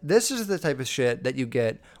 And this is the type of shit that you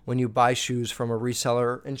get when you buy shoes from a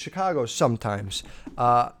reseller in Chicago sometimes.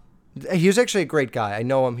 He was actually a great guy. I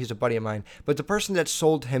know him. He's a buddy of mine. But the person that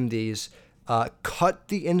sold him these cut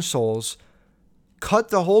the insoles, cut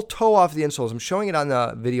the whole toe off the insoles. I'm showing it on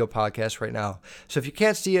the video podcast right now. So if you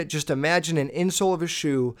can't see it, just imagine an insole of a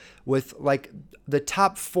shoe with like the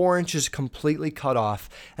top 4 inches completely cut off.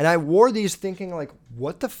 And I wore these thinking like,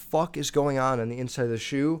 what the fuck is going on the inside of the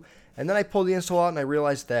shoe? And then I pulled the insole out and I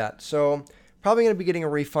realized that. So probably going to be getting a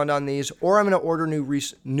refund on these, or I'm going to order new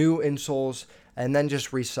insoles and then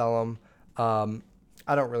just resell them.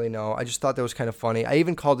 I don't really know. I just thought that was kind of funny. I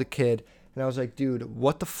even called the kid and I was like, dude,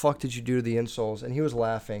 what the fuck did you do to the insoles? And he was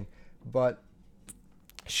laughing. But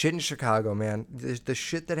shit in Chicago, man. The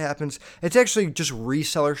shit that happens, it's actually just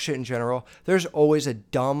reseller shit in general. There's always a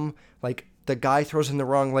dumb, like, the guy throws in the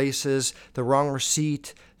wrong laces, the wrong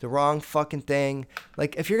receipt, the wrong fucking thing.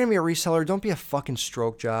 Like, if you're going to be a reseller, don't be a fucking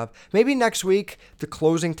stroke job. Maybe next week, the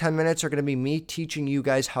closing 10 minutes are going to be me teaching you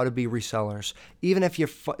guys how to be resellers. Even if you're,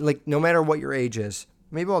 like, no matter what your age is.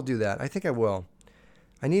 Maybe I'll do that. I think I will.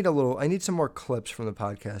 I need some more clips from the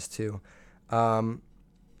podcast, too. All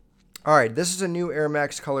right, this is a new Air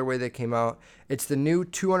Max colorway that came out. It's the new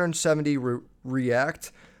 270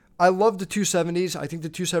 React. I love the 270s. I think the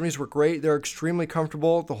 270s were great. They're extremely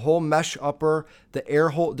comfortable. The whole mesh upper, the air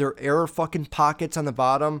hole, their air fucking pockets on the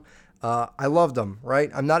bottom. I loved them,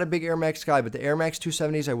 right? I'm not a big Air Max guy, but the Air Max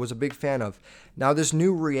 270s I was a big fan of. Now this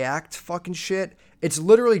new React fucking shit, it's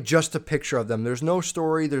literally just a picture of them. There's no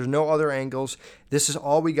story. There's no other angles. This is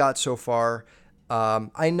all we got so far.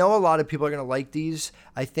 I know a lot of people are going to like these.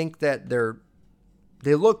 I think that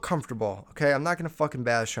they look comfortable, okay? I'm not going to fucking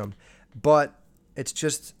bash them. But it's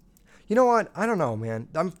just, you know what? I don't know, man.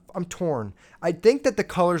 I'm torn. I think that the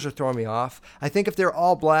colors are throwing me off. I think if they're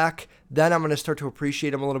all black, then I'm going to start to appreciate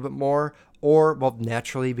them a little bit more. Or, well,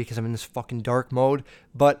 naturally, because I'm in this fucking dark mode.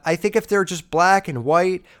 But I think if they're just black and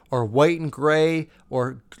white, or white and gray,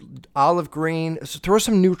 or olive green, so throw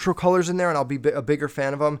some neutral colors in there and I'll be a bigger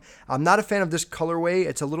fan of them. I'm not a fan of this colorway.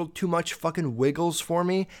 It's a little too much fucking wiggles for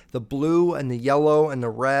me. The blue and the yellow and the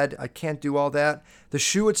red, I can't do all that. The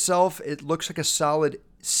shoe itself, it looks like a solid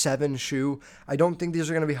 7 shoe. I don't think these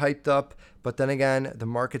are going to be hyped up. But then again, the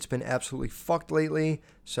market's been absolutely fucked lately.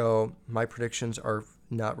 So my predictions are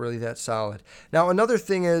not really that solid. Now, another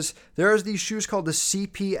thing is, there's these shoes called the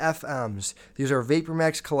CPFMs. These are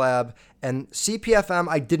VaporMax collab. And CPFM,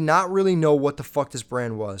 I did not really know what the fuck this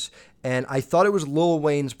brand was. And I thought it was Lil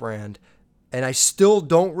Wayne's brand. And I still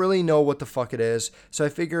don't really know what the fuck it is. So I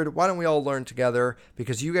figured, why don't we all learn together?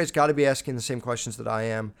 Because you guys got to be asking the same questions that I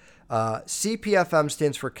am. CPFM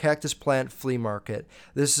stands for Cactus Plant Flea Market.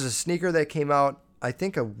 This is a sneaker that came out, I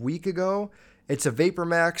think, a week ago. It's a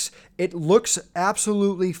VaporMax. It looks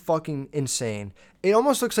absolutely fucking insane. It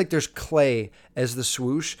almost looks like there's clay as the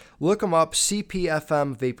swoosh. Look them up,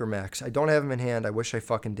 CPFM VaporMax. I don't have them in hand. I wish I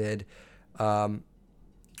fucking did.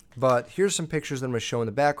 But here's some pictures that I'm going to show in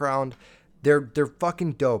the background. They're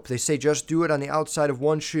fucking dope. They say just do it on the outside of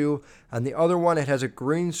one shoe. On the other one, it has a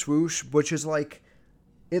green swoosh, which is like,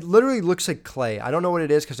 it literally looks like clay. I don't know what it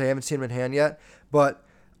is because I haven't seen them in hand yet. But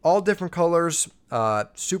all different colors,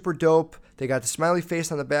 super dope. They got the smiley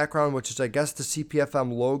face on the background, which is, I guess, the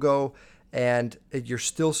CPFM logo. And you're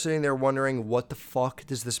still sitting there wondering, what the fuck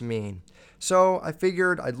does this mean? So I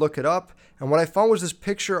figured I'd look it up. And what I found was this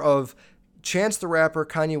picture of Chance the Rapper,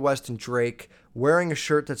 Kanye West, and Drake wearing a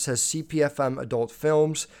shirt that says CPFM Adult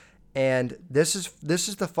Films. And this is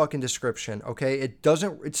the fucking description, okay?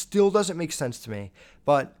 It still doesn't make sense to me,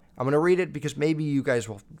 but I'm going to read it because maybe you guys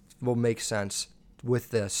will make sense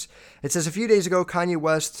with this. It says, a few days ago, Kanye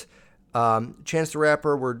West, Chance the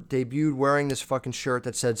Rapper were debuted wearing this fucking shirt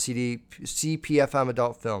that said CPFM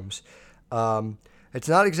Adult Films. It's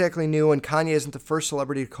not exactly new, and Kanye isn't the first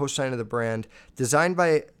celebrity to co-sign to the brand. Designed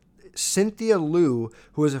by Cynthia Liu,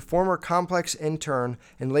 who was a former Complex intern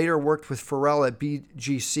and later worked with Pharrell at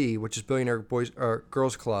BGC, which is Billionaire Boys or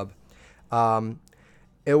Girls Club.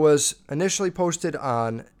 It was initially posted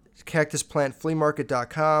on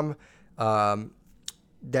CactusPlantFleaMarket.com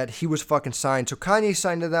that he was fucking signed. So Kanye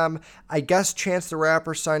signed to them. I guess Chance the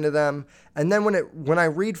Rapper signed to them. And then when I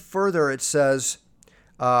read further, it says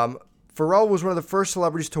Pharrell was one of the first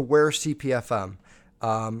celebrities to wear CPFM.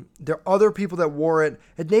 There are other people that wore it.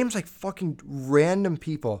 It names like fucking random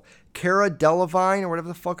people. Cara Delevingne, or whatever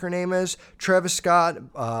the fuck her name is. Travis Scott,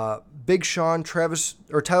 Big Sean,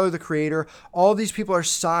 Tyler the Creator. All these people are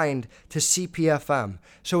signed to CPFM.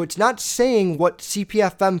 So it's not saying what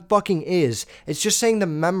CPFM fucking is. It's just saying the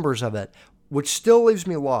members of it, which still leaves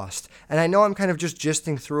me lost. And I know I'm kind of just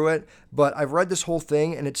gisting through it, but I've read this whole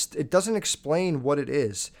thing and it doesn't explain what it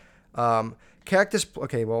is.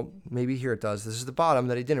 Okay, well, maybe here it does. This is the bottom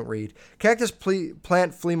that I didn't read. Cactus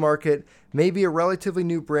Plant Flea Market may be a relatively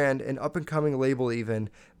new brand, an up-and-coming label even,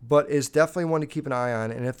 but is definitely one to keep an eye on.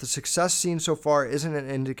 And if the success seen so far isn't an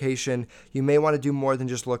indication, you may want to do more than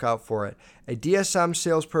just look out for it. A DSM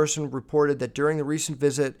salesperson reported that during the recent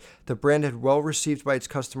visit, the brand had well received by its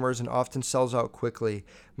customers and often sells out quickly.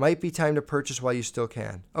 Might be time to purchase while you still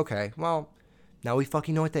can. Okay, well, now we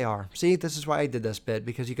fucking know what they are. See, this is why I did this bit,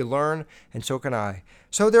 because you can learn, and so can I.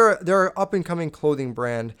 So they're an up-and-coming clothing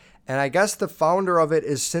brand, and I guess the founder of it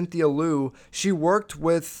is Cynthia Liu. She worked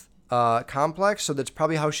with Complex, so that's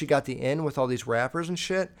probably how she got the in with all these rappers and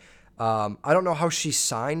shit. I don't know how she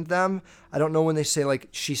signed them. I don't know when they say, like,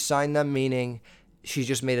 she signed them, meaning she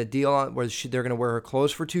just made a deal on where they're going to wear her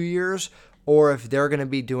clothes for 2 years, or if they're going to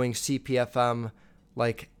be doing CPFM,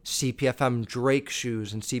 like CPFM Drake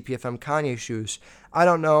shoes and CPFM Kanye shoes. I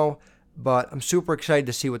don't know, but I'm super excited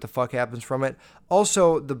to see what the fuck happens from it.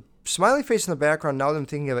 Also, the smiley face in the background, now that I'm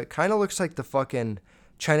thinking of it, kind of looks like the fucking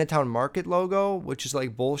Chinatown Market logo, which is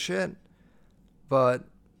like bullshit, but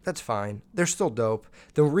that's fine. They're still dope.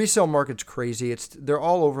 The resale market's crazy. They're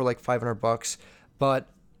all over like $500, but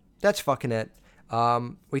that's fucking it.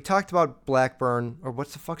 We talked about Blackburn, or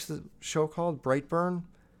what's the fuck's the show called? Brightburn?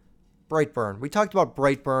 We talked about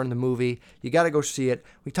Brightburn, the movie. You got to go see it.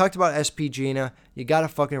 We talked about SP Gina. You got to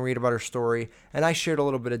fucking read about her story. And I shared a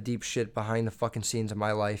little bit of deep shit behind the fucking scenes of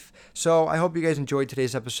my life. So I hope you guys enjoyed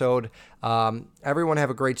today's episode. Everyone have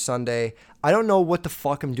a great Sunday. I don't know what the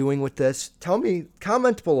fuck I'm doing with this. Tell me,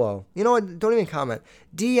 comment below. You know what? Don't even comment.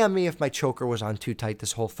 DM me if my choker was on too tight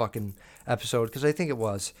this whole fucking episode, because I think it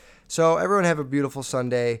was. So everyone have a beautiful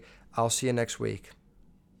Sunday. I'll see you next week.